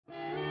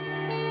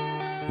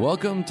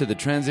Welcome to the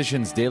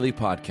Transitions Daily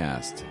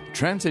podcast.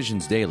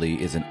 Transitions Daily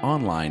is an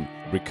online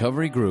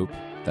recovery group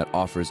that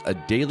offers a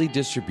daily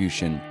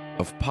distribution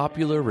of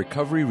popular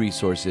recovery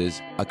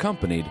resources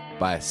accompanied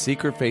by a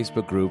secret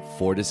Facebook group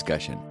for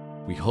discussion.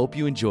 We hope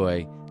you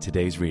enjoy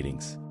today's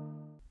readings.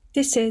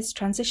 This is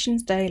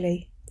Transitions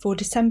Daily for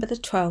December the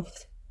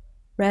 12th,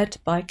 read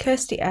by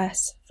Kirsty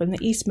S. from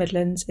the East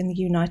Midlands in the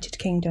United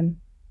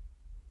Kingdom.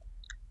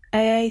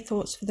 AA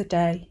Thoughts for the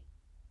Day.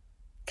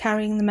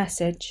 Carrying the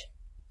Message.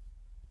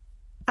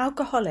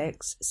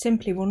 Alcoholics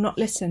simply will not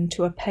listen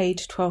to a paid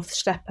 12th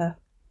stepper.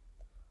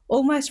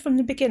 Almost from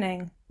the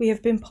beginning, we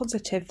have been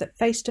positive that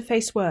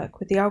face-to-face work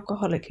with the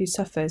alcoholic who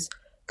suffers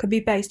could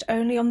be based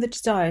only on the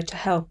desire to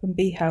help and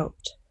be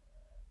helped.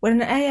 When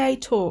an AA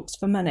talks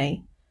for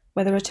money,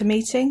 whether at a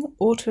meeting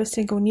or to a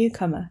single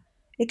newcomer,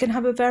 it can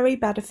have a very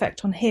bad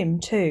effect on him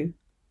too.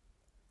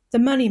 The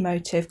money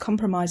motive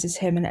compromises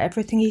him in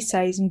everything he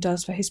says and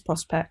does for his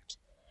prospect.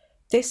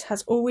 This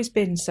has always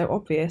been so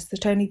obvious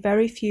that only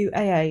very few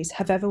AAs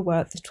have ever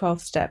worked the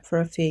 12th step for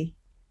a fee.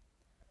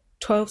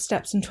 12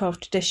 Steps and 12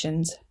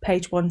 Traditions,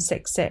 page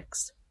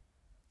 166.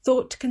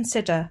 Thought to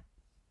consider.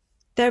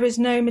 There is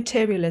no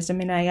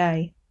materialism in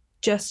AA,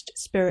 just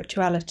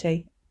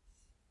spirituality.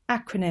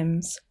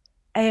 Acronyms.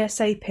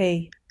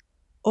 ASAP.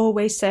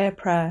 Always say a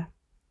prayer.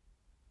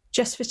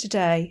 Just for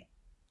today.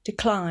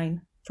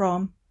 Decline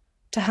from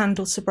to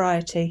handle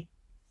sobriety.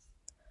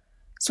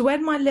 So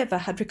when my liver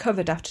had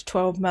recovered after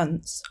 12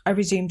 months, I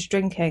resumed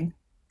drinking.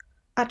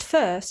 At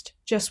first,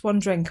 just one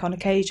drink on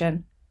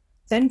occasion.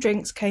 Then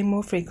drinks came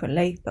more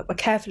frequently, but were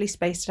carefully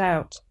spaced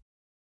out.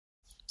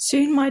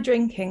 Soon my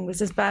drinking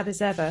was as bad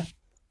as ever,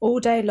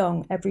 all day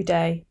long, every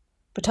day,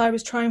 but I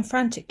was trying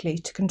frantically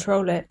to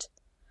control it,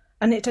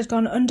 and it had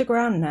gone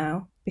underground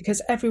now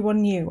because everyone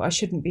knew I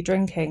shouldn't be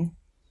drinking.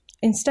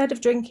 Instead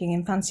of drinking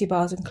in fancy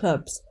bars and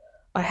clubs,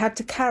 I had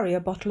to carry a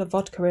bottle of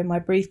vodka in my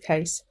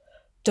briefcase,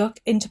 duck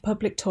into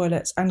public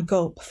toilets and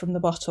gulp from the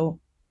bottle.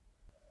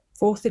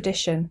 4th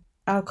edition,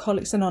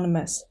 Alcoholics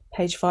Anonymous,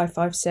 page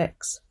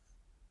 556.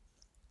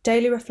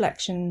 Daily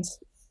Reflections,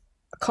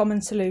 a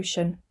common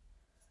solution.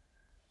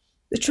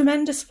 The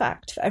tremendous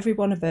fact for every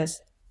one of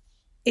us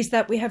is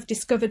that we have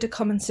discovered a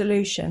common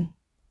solution.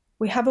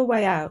 We have a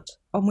way out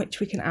on which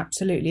we can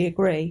absolutely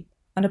agree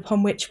and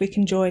upon which we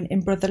can join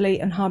in brotherly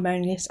and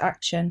harmonious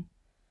action.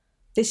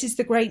 This is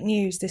the great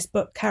news this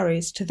book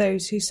carries to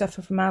those who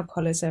suffer from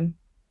alcoholism.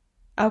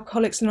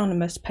 Alcoholics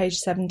Anonymous, page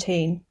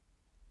 17.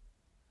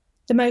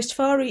 The most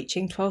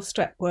far-reaching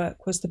 12-step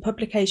work was the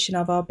publication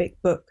of our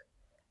big book,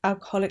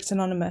 Alcoholics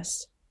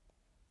Anonymous.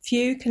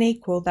 Few can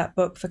equal that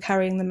book for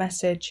carrying the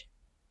message.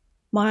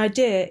 My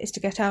idea is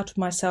to get out of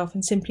myself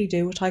and simply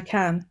do what I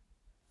can.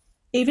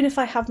 Even if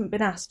I haven't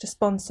been asked to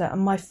sponsor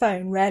and my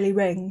phone rarely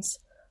rings,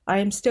 I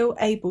am still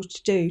able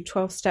to do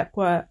 12-step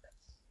work.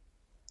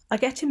 I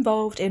get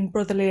involved in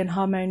brotherly and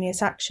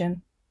harmonious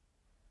action.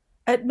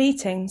 At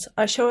meetings,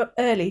 I show up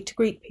early to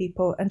greet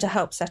people and to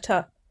help set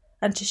up,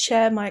 and to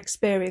share my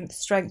experience,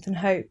 strength and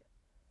hope.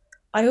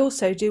 I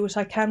also do what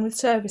I can with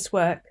service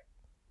work.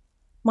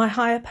 My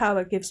higher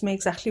power gives me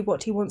exactly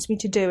what he wants me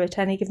to do at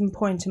any given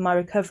point in my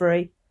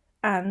recovery,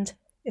 and,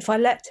 if I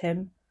let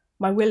him,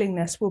 my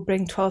willingness will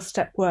bring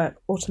 12-step work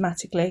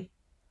automatically.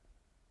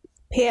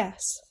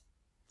 P.S.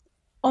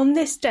 On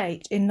this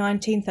date in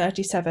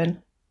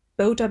 1937,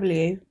 Bill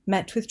W.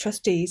 met with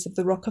trustees of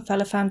the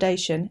Rockefeller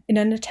Foundation in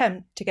an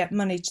attempt to get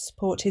money to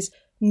support his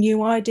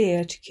new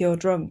idea to cure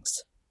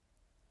drunks.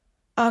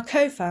 Our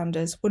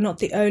co-founders were not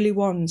the only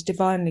ones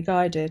divinely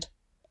guided.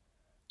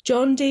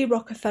 John D.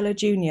 Rockefeller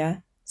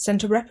Jr.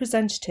 sent a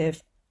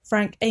representative,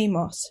 Frank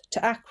Amos,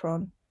 to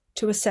Akron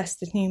to assess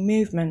the new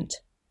movement.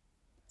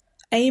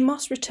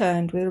 Amos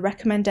returned with a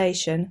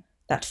recommendation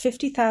that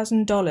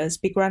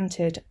 $50,000 be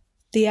granted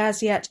the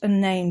as yet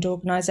unnamed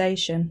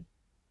organisation.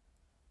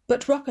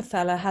 But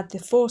Rockefeller had the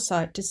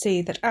foresight to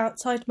see that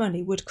outside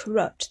money would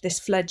corrupt this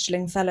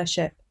fledgling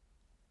fellowship.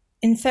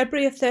 In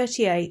February of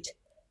 1938,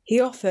 he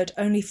offered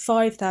only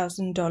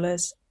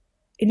 $5,000,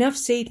 enough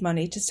seed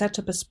money to set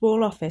up a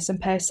small office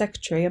and pay a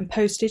secretary and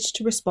postage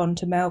to respond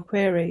to mail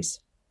queries.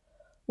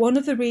 One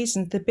of the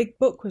reasons the big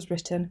book was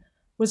written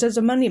was as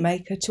a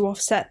moneymaker to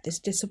offset this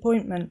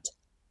disappointment.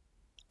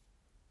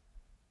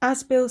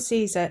 As Bill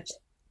sees it,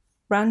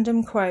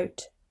 random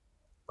quote,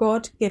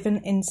 God-given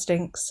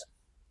instincts.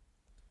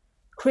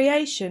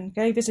 Creation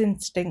gave us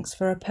instincts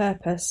for a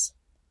purpose.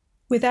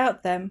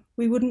 Without them,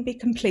 we wouldn't be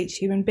complete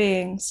human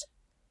beings.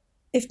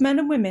 If men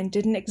and women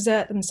didn't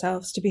exert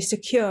themselves to be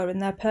secure in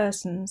their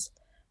persons,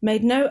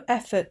 made no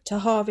effort to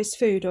harvest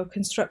food or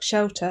construct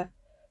shelter,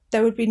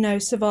 there would be no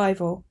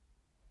survival.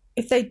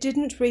 If they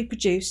didn't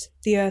reproduce,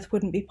 the earth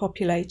wouldn't be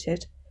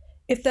populated.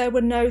 If there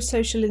were no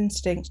social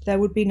instinct, there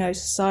would be no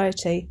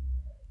society.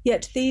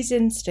 Yet these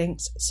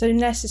instincts, so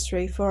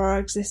necessary for our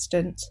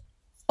existence,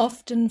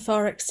 often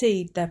far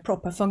exceed their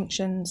proper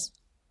functions.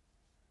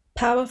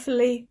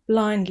 Powerfully,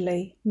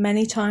 blindly,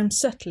 many times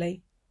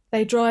subtly,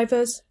 they drive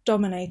us,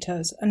 dominate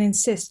us, and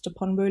insist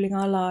upon ruling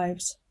our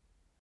lives.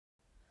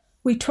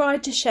 We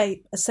tried to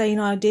shape a sane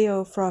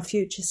ideal for our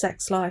future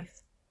sex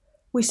life.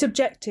 We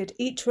subjected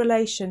each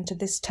relation to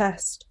this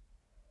test.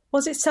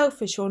 Was it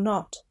selfish or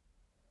not?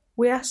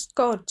 We asked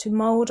God to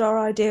mould our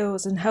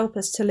ideals and help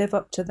us to live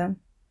up to them.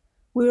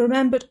 We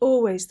remembered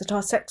always that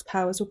our sex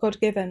powers were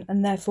God-given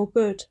and therefore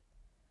good,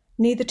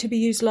 neither to be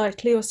used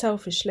lightly or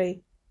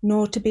selfishly,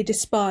 nor to be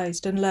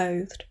despised and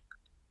loathed.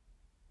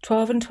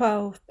 12 and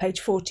 12, page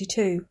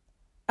 42.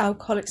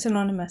 Alcoholics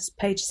Anonymous,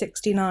 page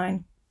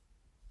 69.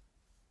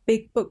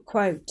 Big Book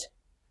quote.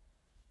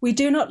 We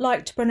do not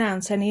like to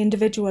pronounce any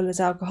individual as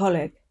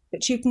alcoholic,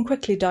 but you can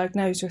quickly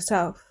diagnose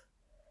yourself.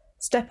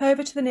 Step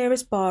over to the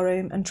nearest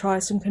barroom and try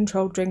some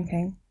controlled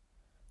drinking.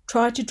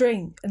 Try to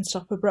drink and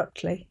stop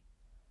abruptly.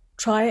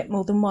 Try it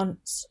more than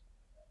once.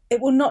 It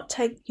will not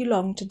take you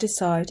long to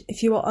decide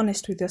if you are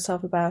honest with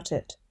yourself about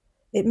it.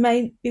 It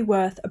may be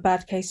worth a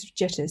bad case of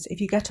jitters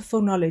if you get a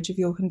full knowledge of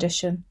your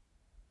condition.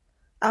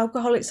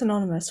 Alcoholics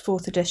Anonymous,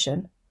 4th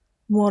edition.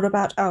 More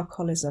about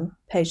alcoholism,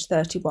 page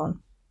 31.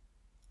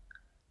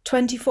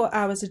 24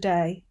 hours a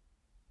day.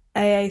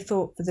 AA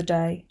thought for the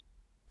day.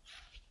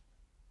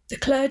 The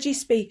clergy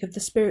speak of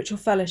the spiritual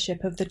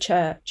fellowship of the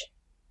Church.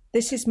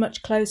 This is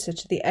much closer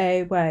to the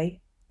AA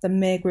way than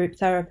mere group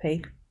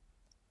therapy.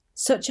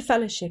 Such a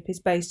fellowship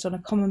is based on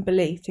a common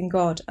belief in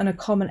God and a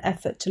common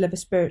effort to live a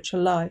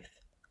spiritual life.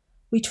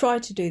 We try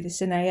to do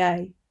this in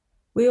AA.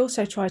 We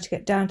also try to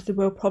get down to the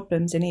real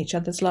problems in each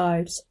other's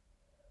lives.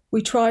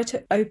 We try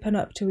to open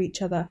up to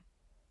each other.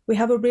 We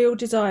have a real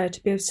desire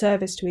to be of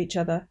service to each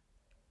other.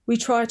 We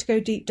try to go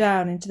deep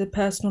down into the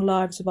personal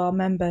lives of our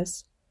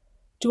members.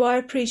 Do I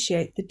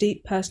appreciate the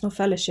deep personal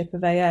fellowship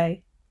of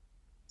AA?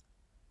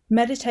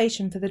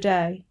 Meditation for the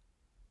day.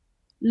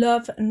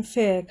 Love and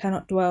fear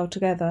cannot dwell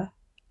together.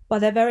 By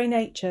their very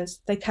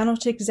natures, they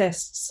cannot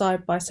exist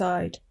side by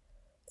side.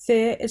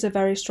 Fear is a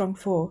very strong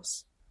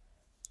force,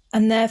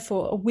 and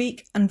therefore a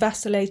weak and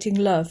vacillating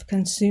love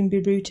can soon be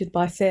rooted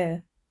by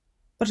fear.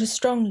 But a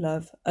strong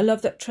love, a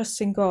love that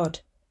trusts in God,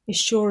 is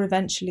sure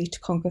eventually to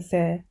conquer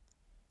fear.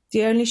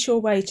 The only sure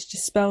way to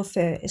dispel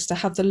fear is to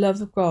have the love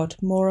of God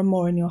more and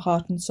more in your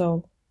heart and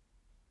soul.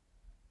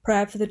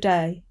 Prayer for the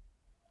day.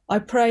 I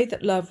pray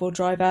that love will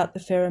drive out the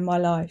fear in my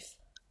life.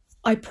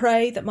 I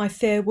pray that my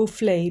fear will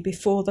flee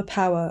before the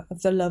power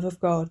of the love of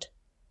God.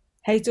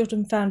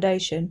 Hazelden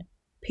Foundation,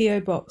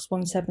 P.O. Box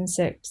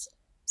 176,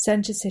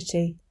 Centre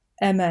City,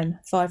 MN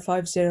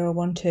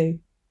 55012.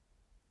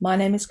 My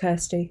name is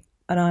Kirsty,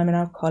 and I am an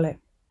alcoholic.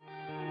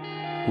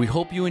 We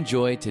hope you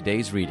enjoyed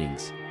today's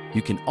readings.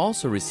 You can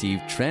also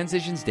receive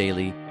Transitions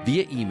Daily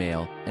via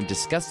email and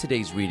discuss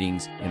today's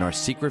readings in our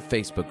secret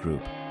Facebook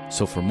group.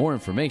 So for more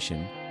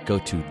information, go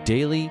to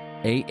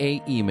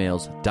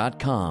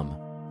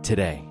dailyaaemails.com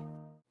today.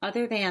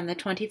 Other than the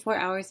 24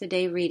 hours a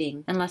day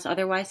reading, unless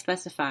otherwise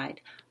specified,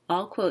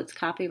 all quotes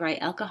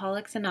copyright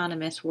Alcoholics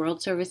Anonymous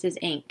World Services,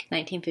 Inc.,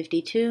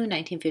 1952,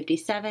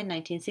 1957,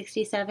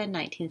 1967,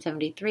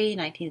 1973,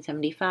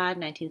 1975,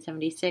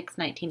 1976,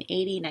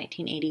 1980,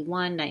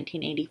 1981,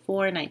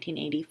 1984,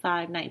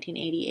 1985,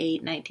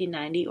 1988,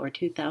 1990, or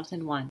 2001.